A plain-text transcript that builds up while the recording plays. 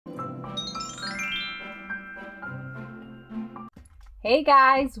Hey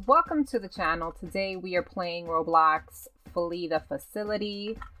guys, welcome to the channel. Today we are playing Roblox Flee the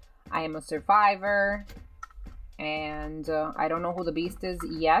Facility. I am a survivor and I don't know who the beast is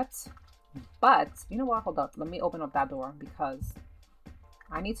yet, but you know what, hold up, let me open up that door because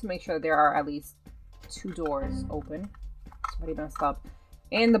I need to make sure there are at least 2 doors open. Somebody messed up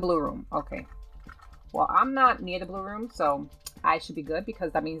in the blue room. Okay, well, I'm not near the blue room, so I should be good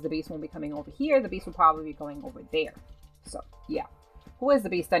because that means the beast won't be coming over here. The beast will probably be going over there. So yeah. Who is the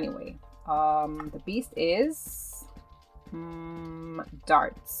beast anyway? The beast is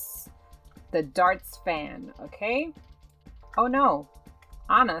Darts. The Darts fan, okay? Oh no,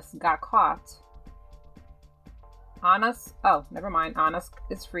 Anas got caught. Anas, oh, never mind. Anas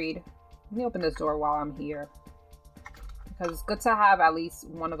is freed. Let me open this door while I'm here. Because it's good to have at least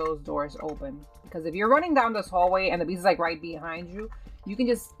one of those doors open. Because if you're running down this hallway and the beast is like right behind you, you can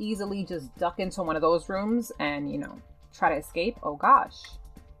just easily just duck into one of those rooms and, you know, try to escape. Oh gosh.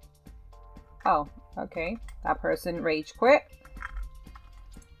 Oh, okay. That person rage quit.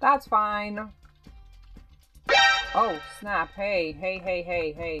 That's fine. Oh, snap. Hey.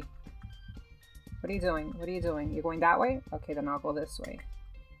 What are you doing? What are you doing? You're going that way? Okay, then I'll go this way.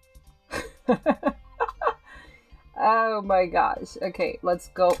 Oh my gosh. Okay, let's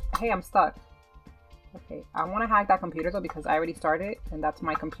go. Hey, I'm stuck. Okay, I want to hack that computer though because I already started and that's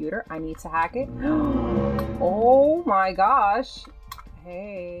my computer. I need to hack it. Oh my gosh.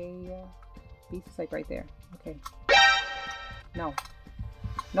 Hey. Beast is like right there. Okay. No.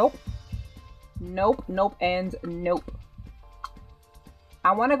 Nope. Nope, nope, and nope.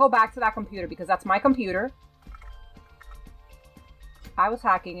 I want to go back to that computer because that's my computer. I was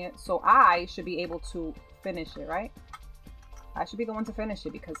hacking it, so I should be able to finish it, right? I should be the one to finish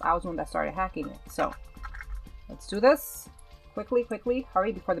it because I was the one that started hacking it. So let's do this quickly.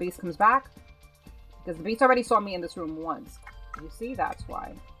 Hurry before the beast comes back because the beast already saw me in this room once. You see, that's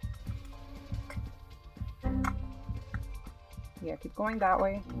why. Yeah, keep going that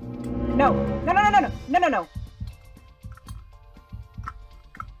way. No.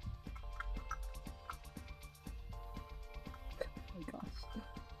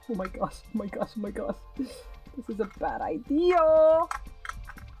 Oh my gosh. This is a bad idea.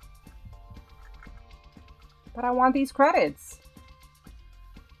 But I want these credits.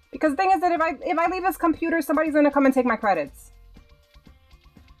 Because the thing is that if I leave this computer, somebody's gonna come and take my credits.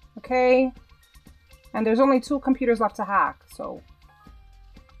 Okay? And there's only 2 computers left to hack, so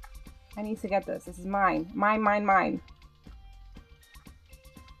I need to get this. This is mine. Mine.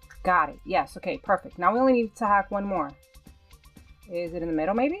 Got it. Yes, okay, perfect. Now we only need to hack 1 more. Is it in the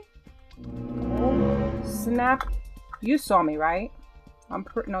middle, maybe? Oh, snap. You saw me, right?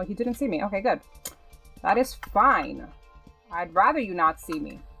 No, he didn't see me. Okay, good. That is fine. I'd rather you not see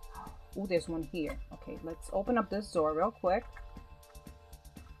me. Oh, there's one here. Okay, let's open up this door real quick.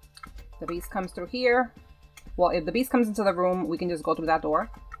 The beast comes through here. Well, if the beast comes into the room, we can just go through that door.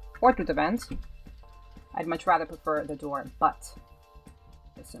 Or through the vent. I'd much rather prefer the door, but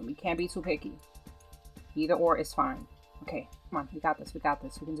listen, we can't be too picky. Either or is fine. Okay, come on, we got this, we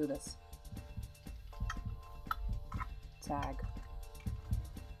can do this. Tag.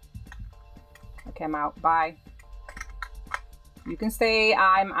 Okay, I'm out, bye. You can stay,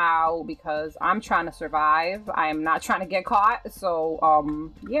 I'm out because I'm trying to survive. I am not trying to get caught, so,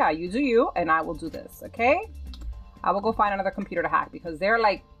 yeah, you do you, and I will do this, okay? I will go find another computer to hack because there are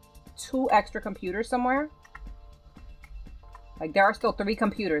like 2 extra computers somewhere. Like, there are still 3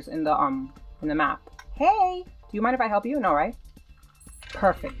 computers in the map. Hey! Do you mind if I help you? No, right?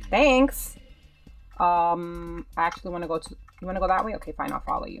 Perfect. Thanks. I actually want to go to... You want to go that way? Okay, fine. I'll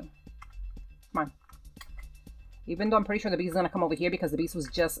follow you. Come on. Even though I'm pretty sure the beast is going to come over here because the beast was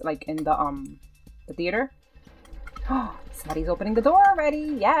just, like, in the theater. Oh, somebody's opening the door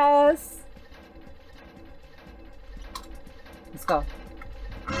already. Yes. Let's go.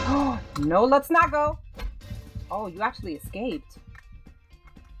 Oh, no, let's not go. Oh, you actually escaped.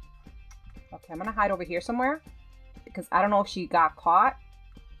 Okay, I'm going to hide over here somewhere. Because I don't know if she got caught.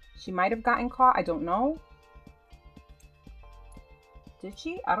 She might have gotten caught. I don't know. Did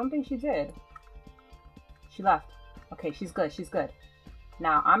she? I don't think she did. She left. Okay, she's good. She's good.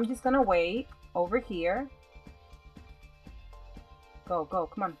 Now, I'm just going to wait over here. Go.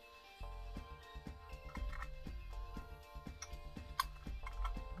 Come on.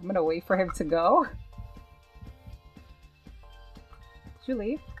 I'm going to wait for him to go. Did you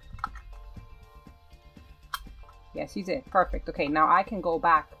leave? Yes, you did. Perfect. Okay, now I can go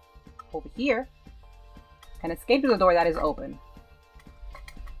back over here and escape through the door that is open.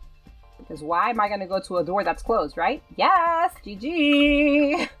 Because why am I going to go to a door that's closed, right? Yes!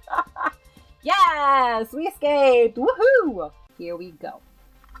 GG! Yes! We escaped! Woohoo! Here we go.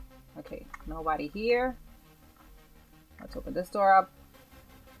 Okay, nobody here. Let's open this door up.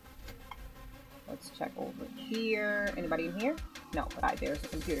 Let's check over here. Anybody in here? No, but there's a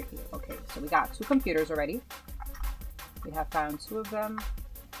computer here. Okay, so we got 2 computers already. We have found 2 of them.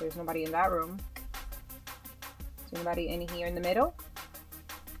 There's nobody in that room. Is anybody in here in the middle?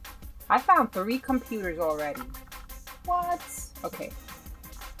 I found 3 computers already. What? Okay.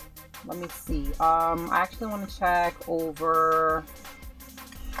 Let me see. I actually want to check over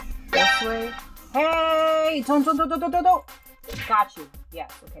this way. Hey! Don't. Got you.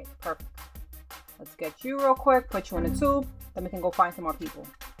 Yes, okay, perfect. Let's get you real quick, put you in a tube, then we can go find some more people.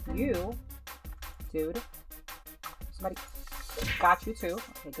 You, dude, somebody got you too.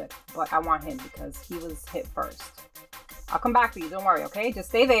 Okay, good. But I want him because he was hit first. I'll come back for you, don't worry, okay? Just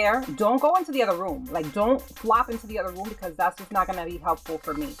stay there. Don't go into the other room. Like, don't flop into the other room because that's just not gonna be helpful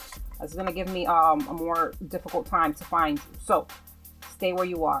for me. That's gonna give me a more difficult time to find you. So, stay where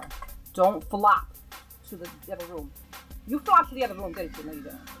you are. Don't flop to the other room. You flopped to the other room, didn't you? No, you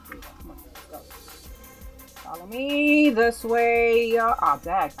didn't. Come on, let's go. Follow me this way. Ah,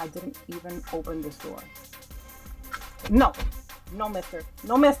 dag. I didn't even open this door. No. No, mister.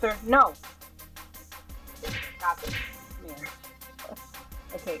 No, mister. No. Got it. Yeah.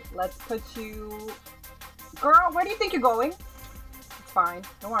 Okay, let's put you... Girl, where do you think you're going? It's fine.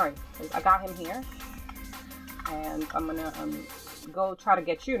 Don't worry. I got him here. And I'm gonna go try to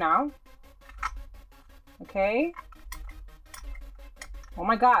get you now. Okay. Oh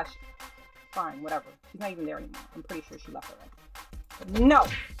my gosh. Fine, whatever. She's not even there anymore. I'm pretty sure she left already. No!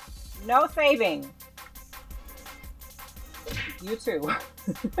 No saving! You too.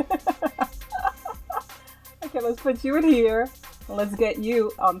 Okay, let's put you in here. Let's get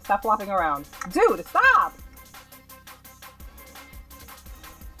you, stop flopping around. Dude, stop!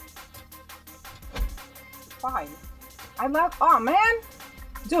 Fine. I left, oh man!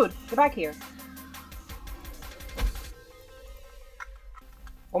 Dude, get back here.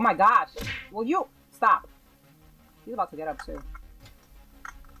 Oh my gosh. Will you stop? He's about to get up too.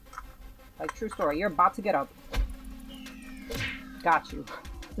 Like, true story. You're about to get up. Got you.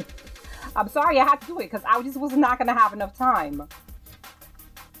 I'm sorry I had to do it because I just was not going to have enough time.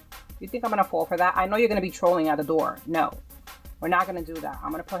 You think I'm going to fall for that? I know you're going to be trolling at the door. No. We're not going to do that.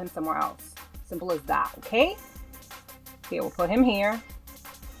 I'm going to put him somewhere else. Simple as that, okay? Okay, we'll put him here.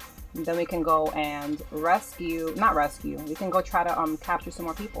 And then we can go and rescue, not rescue, we can go try to capture some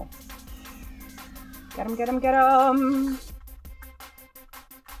more people. Get him, get him, get him!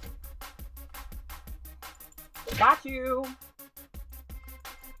 Got you!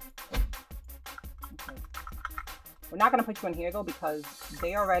 Okay. We're not gonna put you in here though because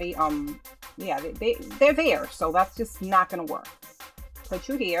they already, yeah, they're there, so that's just not gonna work. Put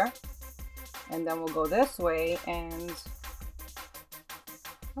you here, and then we'll go this way, and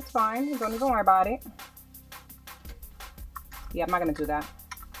that's fine. Don't even worry about it. Yeah, I'm not gonna do that.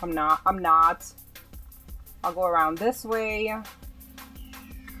 I'm not. I'll go around this way.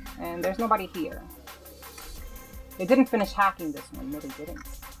 And there's nobody here. They didn't finish hacking this one. No, they didn't.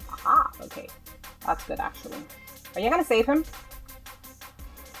 Aha, okay. That's good, actually. Are you gonna save him?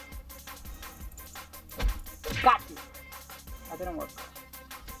 Got you. That didn't work.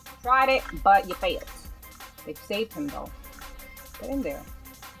 Tried it, but you failed. They saved him, though. Get in there.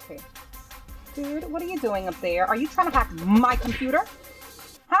 Okay. Dude, what are you doing up there? Are you trying to hack my computer?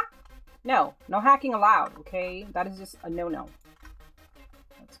 Huh? No. No hacking allowed, okay? That is just a no-no.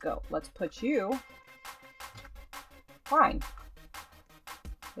 Let's go. Let's put you... Fine.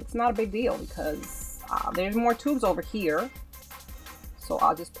 It's not a big deal because there's more tubes over here. So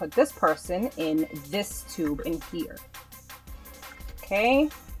I'll just put this person in this tube in here. Okay.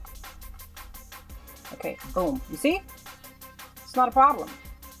 Okay, boom. You see? It's not a problem.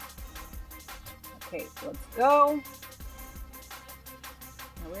 Okay, let's go.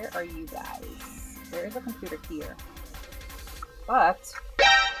 Now, where are you guys? There is a computer here. But,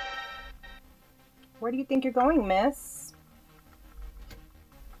 where do you think you're going, miss?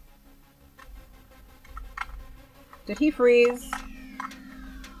 Did he freeze?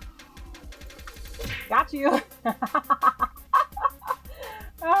 Got you. Oh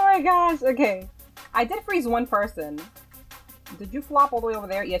my gosh, okay. I did freeze one person. Did you flop all the way over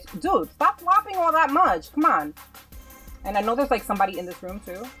there? Yes. Dude, stop flopping all that much. Come on. And I know there's like somebody in this room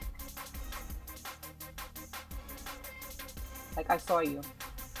too. Like I saw you.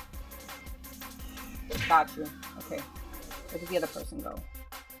 Got you. Okay. Where did the other person go?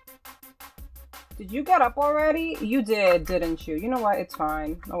 Did you get up already? You did, didn't you? You know what? It's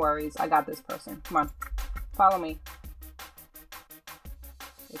fine. No worries. I got this person. Come on. Follow me.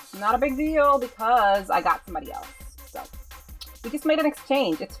 It's not a big deal because I got somebody else. So, We just made an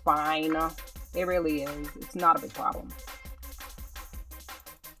exchange. It's fine. It really is. It's not a big problem.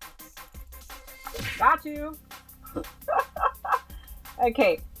 Got you.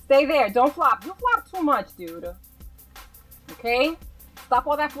 Okay, stay there. Don't flop. You flop too much, dude. Okay? Stop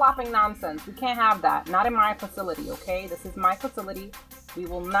all that flopping nonsense. We can't have that. Not in my facility, okay? This is my facility. We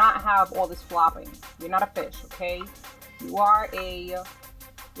will not have all this flopping. You're not a fish, okay? You're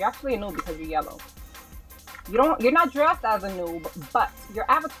actually a noob because you're yellow. You're not dressed as a noob, but your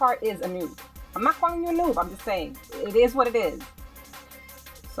avatar is a noob. I'm not calling you a noob, I'm just saying. It is what it is.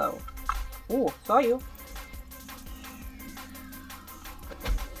 So, ooh, saw you.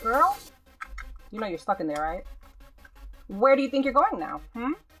 Girl, you know you're stuck in there, right? Where do you think you're going now?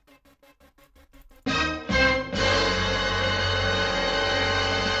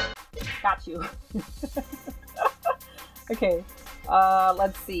 Got you. Okay,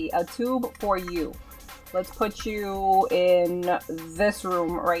 let's see. A tube for you. Let's put you in this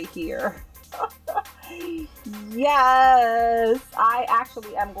room right here. Yes! I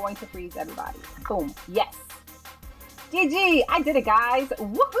actually am going to freeze everybody. Boom. Yes. GG! I did it, guys.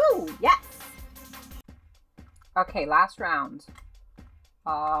 Woohoo! Yes! Okay, last round.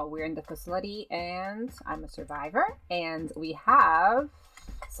 We're in the facility and I'm a survivor. And we have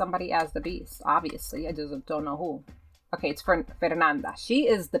somebody as the beast. Obviously, I just don't know who. Okay, it's Fernanda. She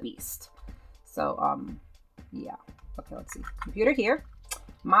is the beast. So, yeah. Okay, let's see. Computer here.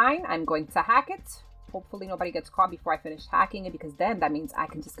 Mine, I'm going to hack it. Hopefully nobody gets caught before I finish hacking it, because then that means I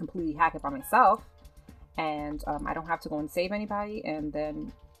can just completely hack it by myself. And I don't have to go and save anybody, and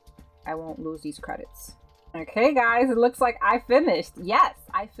then I won't lose these credits. Okay, guys, it looks like I finished. Yes,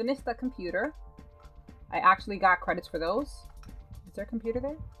 I finished the computer. I actually got credits for those. Is there a computer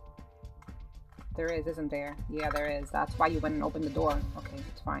there? There is, isn't there? Yeah, there is. That's why you went and opened the door. Okay,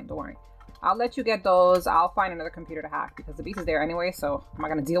 it's fine. Don't worry. I'll let you get those. I'll find another computer to hack because the beast is there anyway, so I'm not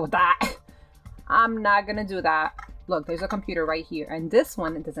going to deal with that. I'm not going to do that. Look, there's a computer right here, and this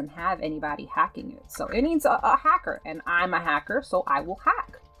one doesn't have anybody hacking it. So it needs a hacker, and I'm a hacker, so I will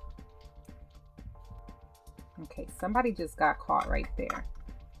hack. Okay, somebody just got caught right there.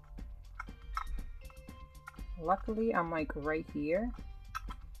 Luckily, I'm like right here.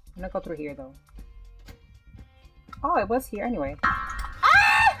 I'm gonna go through here though. Oh, it was here anyway. Ah!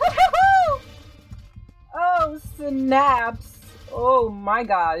 Oh, snaps. Oh my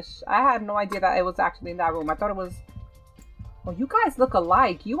gosh. I had no idea that it was actually in that room. I thought it was... Oh, you guys look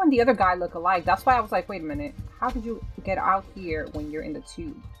alike. You and the other guy look alike. That's why I was like, wait a minute. How did you get out here when you're in the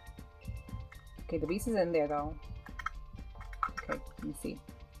tube? Okay, the beast is in there though. Okay, let me see.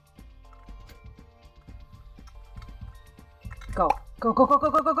 Go. Go, go, go, go,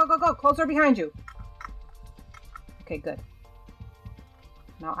 go, go, go, go, go. Close door behind you. Okay, good.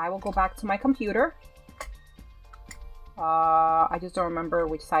 Now I will go back to my computer. I just don't remember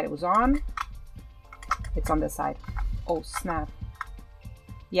which side it was on. It's on this side. Oh, snap.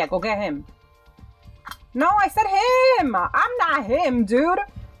 Yeah, go get him. No, I said him! I'm not him, dude!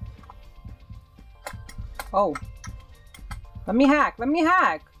 Oh. Let me hack. Let me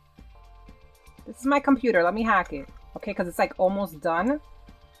hack. This is my computer. Let me hack it. Okay, because it's like almost done.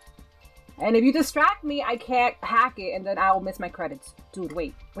 And if you distract me, I can't hack it and then I will miss my credits. Dude,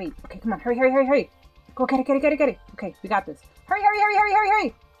 wait, wait. Okay, come on. Hurry, hurry, hurry, hurry. Go get it, get it, get it, get it. Okay, we got this. Hurry, hurry, hurry, hurry, hurry,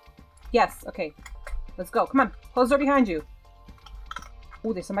 hurry. Yes, okay. Let's go. Come on. Close the door behind you.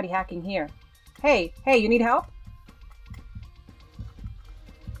 Ooh, there's somebody hacking here. Hey, hey, you need help?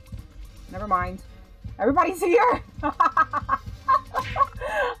 Never mind. Everybody's here.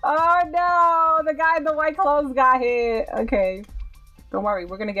 Oh no, the guy in the white clothes got hit. Okay. Don't worry,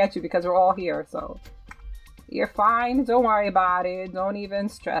 we're gonna get you because we're all here, so. You're fine. Don't worry about it. Don't even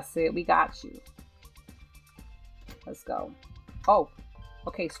stress it. We got you. Let's go. Oh,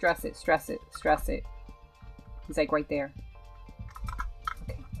 okay, stress it, stress it, stress it. He's like right there.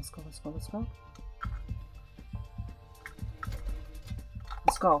 Okay, let's go, let's go, let's go.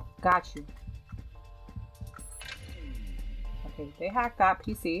 Let's go. Got you. Okay, they hacked that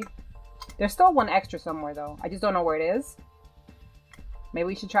PC. There's still one extra somewhere though. I just don't know where it is. Maybe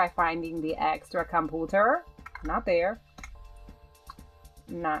we should try finding the extra computer. Not there.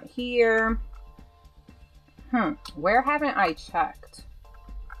 Not here. Where haven't I checked?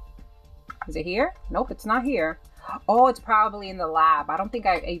 Is it here? Nope, it's not here. Oh, it's probably in the lab. I don't think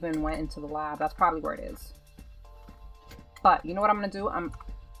I even went into the lab. That's probably where it is. But you know what I'm gonna do?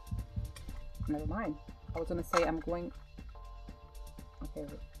 Never mind. I was gonna say I'm going... Okay.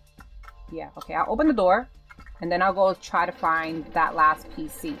 Yeah, okay. I'll open the door. And then I'll go try to find that last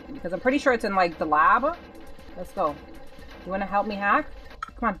PC. Because I'm pretty sure it's in like the lab. Let's go. You wanna help me hack?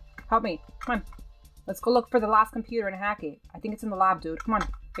 Come on. Help me. Come on. Let's go look for the last computer and hack it. I think it's in the lab, dude. Come on.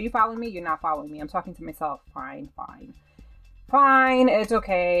 Are you following me? You're not following me. I'm talking to myself. Fine, fine. Fine, it's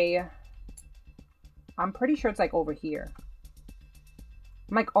okay. I'm pretty sure it's like over here.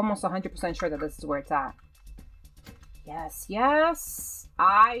 I'm like almost 100% sure that this is where it's at. Yes, yes.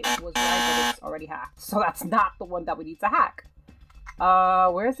 I was right that it's already hacked. So that's not the one that we need to hack.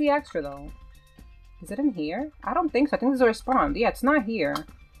 Where's the extra though? Is it in here? I don't think so. I think this is where it spawned. Yeah, it's not here.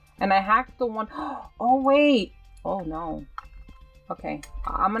 And I hacked the one. Oh wait. Oh no. Okay.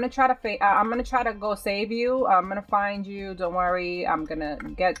 I'm gonna try to go save you. I'm gonna find you. Don't worry. I'm gonna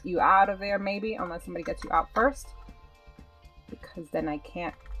get you out of there maybe, unless somebody gets you out first. Because then I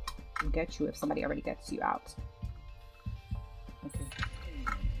can't get you if somebody already gets you out. Okay.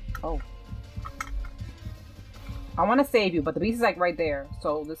 Oh. I want to save you, but the beast is like right there.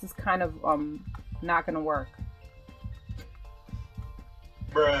 So this is kind of not gonna work.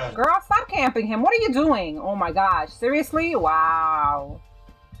 Bruh. Girl, stop camping him. What are you doing? Oh my gosh. Seriously? Wow.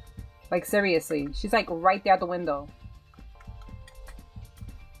 Like seriously. She's like right there at the window.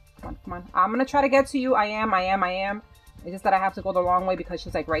 Come on, come on. I'm gonna try to get to you. I am. It's just that I have to go the wrong way because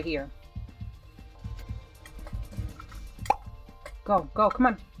she's like right here. Go, go, come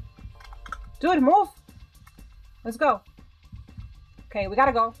on. Dude, move. Let's go. Okay, we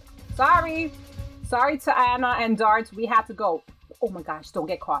gotta go. Sorry. Sorry to Anna and Dart. We have to go. Oh my gosh, don't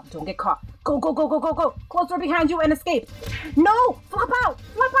get caught. Don't get caught. Go, go, go, go, go, go. Close door behind you and escape. No! Flop out!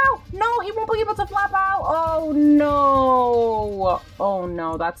 Flop out! No, he won't be able to flop out. Oh no. Oh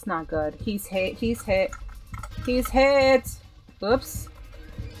no, that's not good. He's hit. He's hit. He's hit. Oops.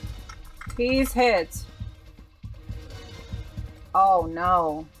 He's hit. Oh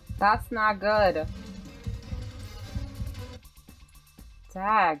no. That's not good.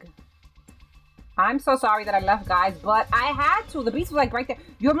 Dag. I'm so sorry that I left, guys, but I had to. The beast was like right there.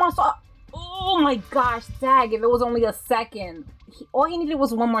 Your monster. Oh my gosh, dag. If it was only a second. All he needed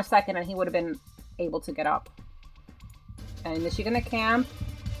was one more second and he would have been able to get up. And is she gonna camp?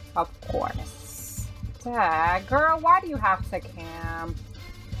 Of course. Dag. Girl, why do you have to camp?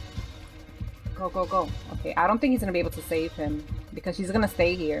 Go, go, go. Okay, I don't think he's gonna be able to save him because she's gonna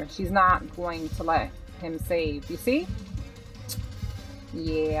stay here. She's not going to let him save. You see?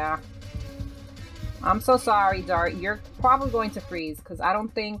 Yeah. I'm so sorry, Dart. You're probably going to freeze because I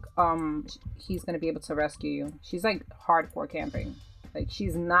don't think he's going to be able to rescue you. She's like hardcore camping. Like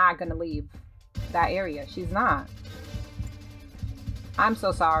she's not going to leave that area. She's not. I'm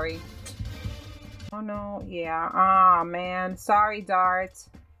so sorry. Oh no. Yeah. Ah, man. Sorry, Dart.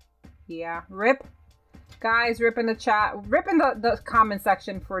 Yeah. Rip. Guys, rip in the chat. Rip in the comment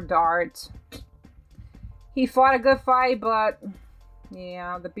section for Dart. He fought a good fight, but...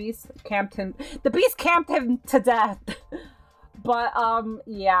 yeah, the beast camped him. The beast camped him to death. But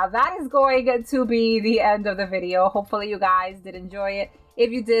yeah, that is going to be the end of the video. Hopefully you guys did enjoy it.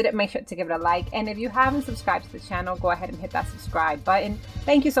 If you did, make sure to give it a like. And if you haven't subscribed to the channel, go ahead and hit that subscribe button.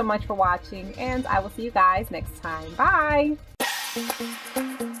 Thank you so much for watching, and I will see you guys next time. Bye!